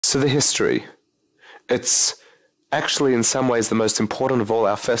So the history, it's actually in some ways the most important of all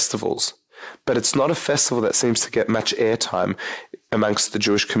our festivals, but it's not a festival that seems to get much airtime amongst the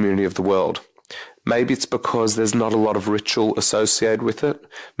Jewish community of the world. Maybe it's because there's not a lot of ritual associated with it.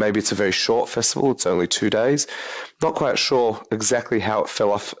 Maybe it's a very short festival. It's only 2 days. Not quite sure exactly how it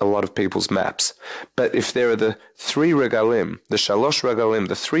fell off a lot of people's maps. But if there are the 3 regalim, the shalosh regalim,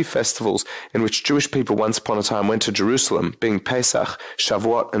 the 3 festivals in which Jewish people once upon a time went to Jerusalem, being Pesach,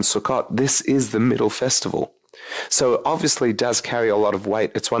 Shavuot, and Sukkot, this is the middle festival. So it obviously does carry a lot of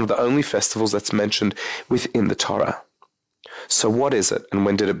weight. It's one of the only festivals that's mentioned within the Torah. So what is it, and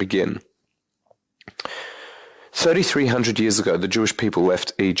when did it begin? 3,300 years ago, the Jewish people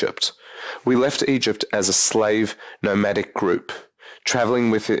left Egypt. We left Egypt as a slave nomadic group,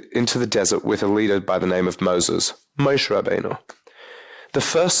 traveling into the desert with a leader by the name of Moses, Moshe Rabbeinu. The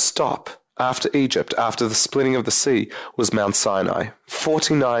first stop after Egypt, after the splitting of the sea, was Mount Sinai.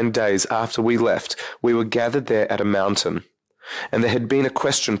 49 days after we left, we were gathered there at a mountain, and there had been a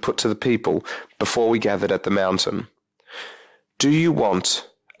question put to the people before we gathered at the mountain. Do you want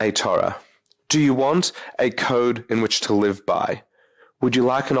a Torah? Do you want a code in which to live by? Would you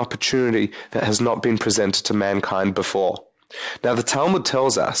like an opportunity that has not been presented to mankind before? Now, the Talmud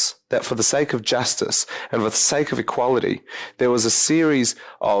tells us that for the sake of justice and for the sake of equality, there was a series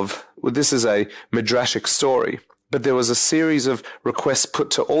of, well, this is a midrashic story, but there was a series of requests put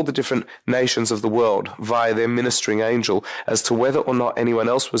to all the different nations of the world via their ministering angel as to whether or not anyone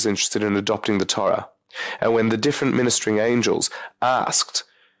else was interested in adopting the Torah. And when the different ministering angels asked,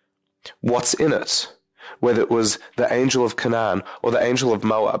 what's in it? Whether it was the angel of Canaan or the angel of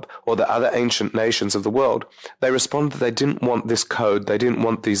Moab or the other ancient nations of the world, they responded that they didn't want this code, they didn't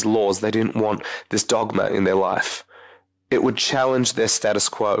want these laws, they didn't want this dogma in their life. It would challenge their status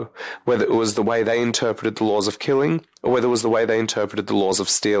quo, whether it was the way they interpreted the laws of killing or whether it was the way they interpreted the laws of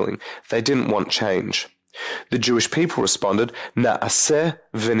stealing. They didn't want change. The Jewish people responded, Na'aseh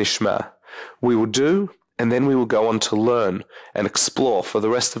v'nishma. We will do, and then we will go on to learn and explore for the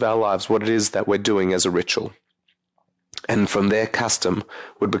rest of our lives what it is that we're doing as a ritual. And from there, custom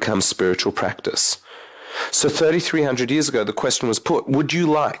would become spiritual practice. So 3,300 years ago, the question was put, would you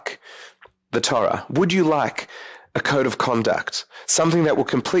like the Torah? Would you like a code of conduct? Something that will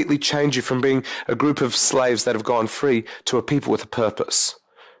completely change you from being a group of slaves that have gone free to a people with a purpose?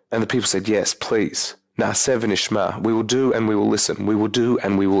 And the people said, yes, please. Na'aseh v'nishma. We will do and we will listen. We will do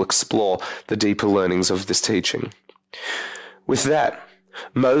and we will explore the deeper learnings of this teaching. With that,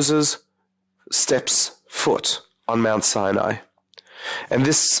 Moses steps foot on Mount Sinai. And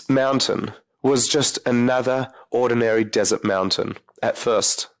this mountain was just another ordinary desert mountain. At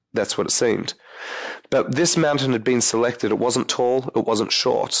first, that's what it seemed. But this mountain had been selected. It wasn't tall. It wasn't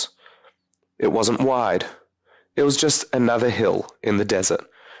short. It wasn't wide. It was just another hill in the desert.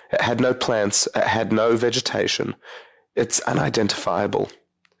 It had no plants, it had no vegetation. It's unidentifiable.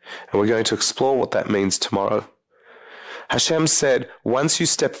 And we're going to explore what that means tomorrow. Hashem said, once you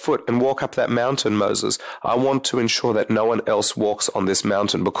step foot and walk up that mountain, Moses, I want to ensure that no one else walks on this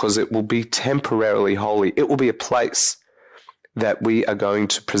mountain because it will be temporarily holy. It will be a place that we are going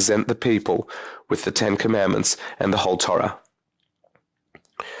to present the people with the 10 Commandments and the whole Torah.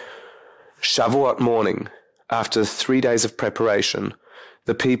 Shavuot morning, after 3 days of preparation,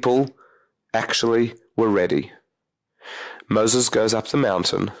 the people actually were ready. Moses goes up the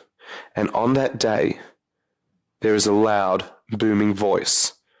mountain, and on that day, there is a loud, booming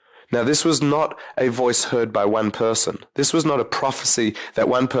voice. Now, this was not a voice heard by one person. This was not a prophecy that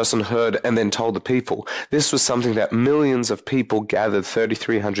one person heard and then told the people. This was something that millions of people gathered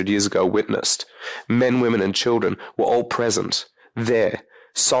 3,300 years ago witnessed. Men, women, and children were all present, there,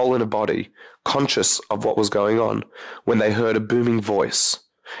 soul in a body, conscious of what was going on, when they heard a booming voice.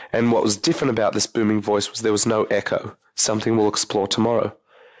 And what was different about this booming voice was there was no echo, something we'll explore tomorrow.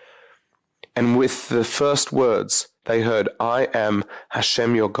 And with the first words, they heard, I am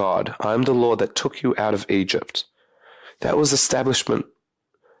Hashem your God. I am the Lord that took you out of Egypt. That was establishment.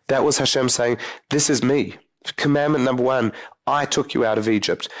 That was Hashem saying, this is me. Commandment number 1, I took you out of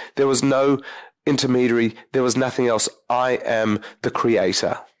Egypt. There was no intermediary. There was nothing else. I am the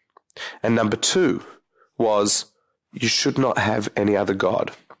creator. And number 2 was, you should not have any other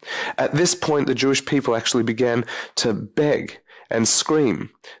God. At this point, the Jewish people actually began to beg and scream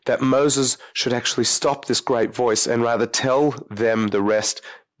that Moses should actually stop this great voice and rather tell them the rest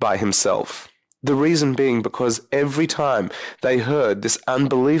by himself. The reason being because every time they heard this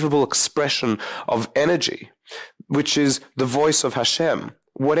unbelievable expression of energy, which is the voice of Hashem,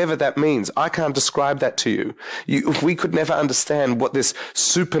 whatever that means. I can't describe that to you. We could never understand what this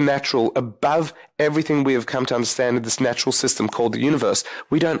supernatural, above everything we have come to understand in this natural system called the universe.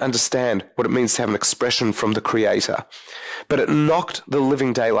 We don't understand what it means to have an expression from the Creator. But it knocked the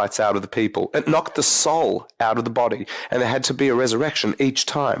living daylights out of the people. It knocked the soul out of the body, and there had to be a resurrection each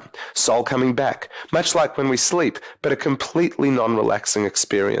time. Soul coming back, much like when we sleep, but a completely non-relaxing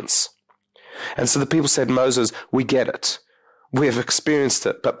experience. And so the people said, Moses, we get it. We have experienced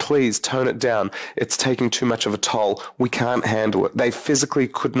it, but please tone it down. It's taking too much of a toll. We can't handle it. They physically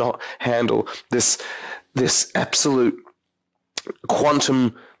could not handle this absolute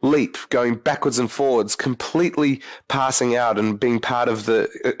quantum leap, going backwards and forwards, completely passing out and being part of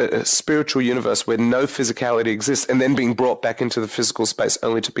the spiritual universe where no physicality exists, and then being brought back into the physical space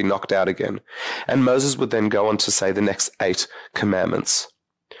only to be knocked out again. And Moses would then go on to say the next 8 commandments.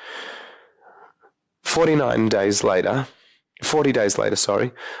 40 days later,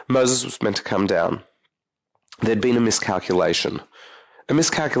 Moses was meant to come down. There'd been a miscalculation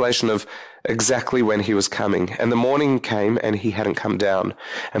of exactly when he was coming. And the morning came and he hadn't come down.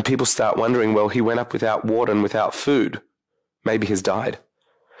 And people start wondering, well, he went up without water and without food. Maybe he's died.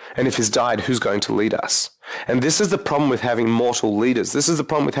 And if he's died, who's going to lead us? And this is the problem with having mortal leaders. This is the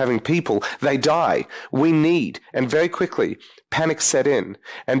problem with having people. They die. We need. And very quickly, panic set in.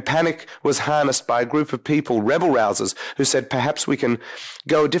 And panic was harnessed by a group of people, rebel rousers, who said, perhaps we can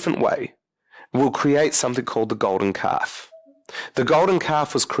go a different way. We'll create something called the golden calf. The golden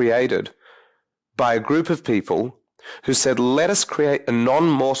calf was created by a group of people who said, let us create a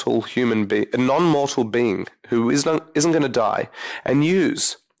non-mortal being who isn't going to die, and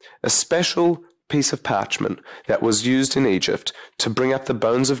use a special piece of parchment that was used in Egypt to bring up the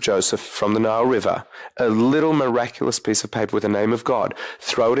bones of Joseph from the Nile River, a little miraculous piece of paper with the name of God,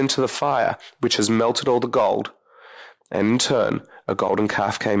 throw it into the fire, which has melted all the gold, and in turn, a golden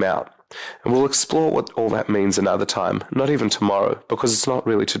calf came out. And we'll explore what all that means another time, not even tomorrow, because it's not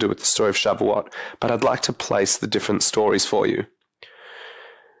really to do with the story of Shavuot, but I'd like to place the different stories for you.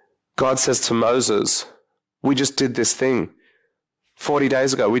 God says to Moses, we just did this thing 40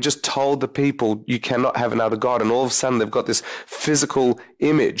 days ago. We just told the people you cannot have another God, and all of a sudden they've got this physical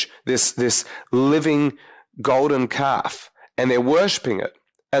image, this living golden calf, and they're worshipping it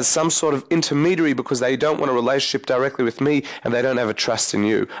as some sort of intermediary because they don't want a relationship directly with me and they don't have a trust in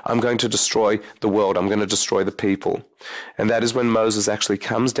you. I'm going to destroy the world. I'm going to destroy the people. And that is when Moses actually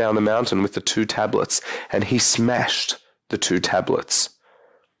comes down the mountain with the 2 tablets, and he smashed the 2 tablets.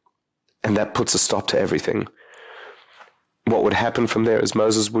 And that puts a stop to everything. What would happen from there is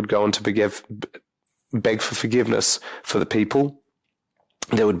Moses would go on to beg for forgiveness for the people.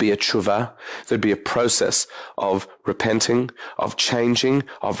 There would be a tshuva, there'd be a process of repenting, of changing,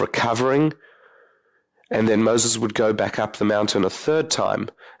 of recovering. And then Moses would go back up the mountain a 3rd time,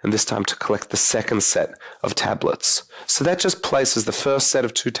 and this time to collect the 2nd set of tablets. So that just places the first set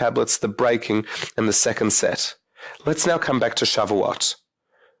of 2 tablets, the breaking, and the 2nd set. Let's now come back to Shavuot.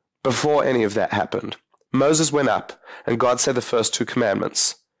 Before any of that happened, Moses went up, and God said the first 2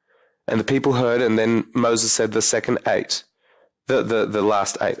 commandments. And the people heard, and then Moses said the second 8. The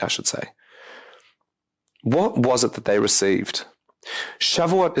last 8, I should say. What was it that they received?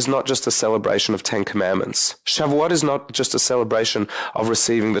 Shavuot is not just a celebration of 10 commandments. Shavuot is not just a celebration of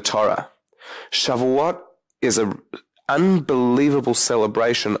receiving the Torah. Shavuot is an unbelievable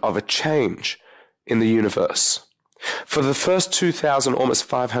celebration of a change in the universe. For the first 2,000, almost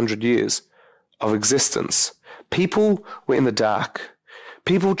 500 years of existence, people were in the dark.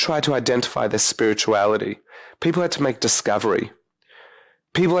 People tried to identify their spirituality. People had to make discovery.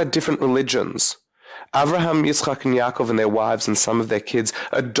 People had different religions. Abraham, Yitzchak, and Yaakov and their wives and some of their kids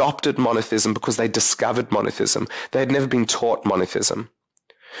adopted monotheism because they discovered monotheism. They had never been taught monotheism.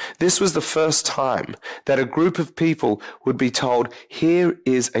 This was the first time that a group of people would be told, here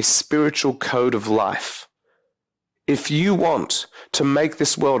is a spiritual code of life. If you want to make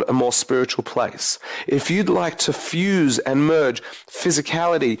this world a more spiritual place, if you'd like to fuse and merge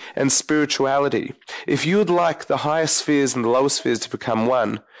physicality and spirituality, if you would like the higher spheres and the lower spheres to become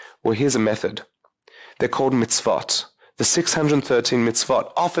one, well, here's a method. They're called mitzvot. The 613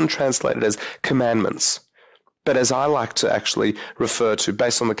 mitzvot, often translated as commandments. But as I like to actually refer to,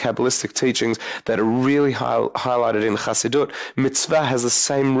 based on the Kabbalistic teachings that are really highlighted in Chassidut, mitzvah has the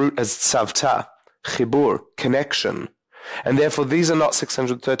same root as tzavta, chibur, connection. And therefore, these are not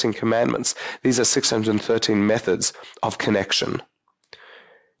 613 commandments. These are 613 methods of connection.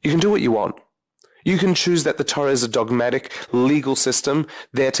 You can do what you want. You can choose that the Torah is a dogmatic legal system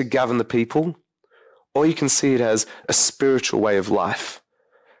there to govern the people, or you can see it as a spiritual way of life.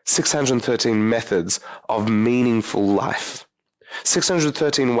 613 methods of meaningful life.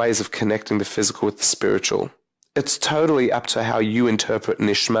 613 ways of connecting the physical with the spiritual. It's totally up to how you interpret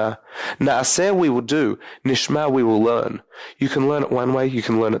Nishma. Na'aseh we will do, Nishma we will learn. You can learn it one way, you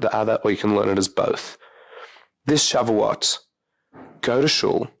can learn it the other, or you can learn it as both. This Shavuot, go to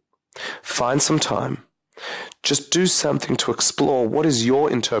shul, find some time, just do something to explore what is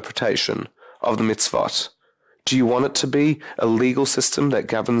your interpretation of the mitzvot. Do you want it to be a legal system that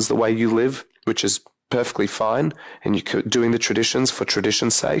governs the way you live, which is perfectly fine, and you're doing the traditions for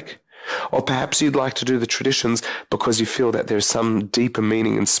tradition's sake? Or perhaps you'd like to do the traditions because you feel that there's some deeper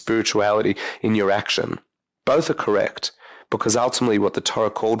meaning and spirituality in your action. Both are correct, because ultimately what the Torah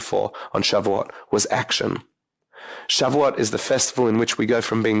called for on Shavuot was action. Shavuot is the festival in which we go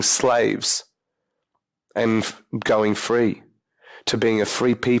from being slaves and going free to being a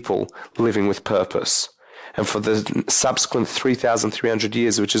free people living with purpose. And for the subsequent 3,300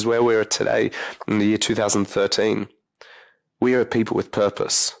 years, which is where we are today in the year 2013, we are a people with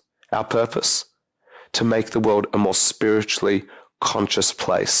purpose. Our purpose? To make the world a more spiritually conscious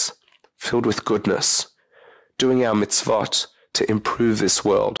place, filled with goodness, doing our mitzvot to improve this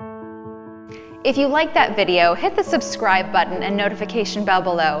world. If you liked that video, hit the subscribe button and notification bell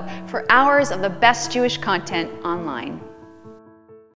below for hours of the best Jewish content online.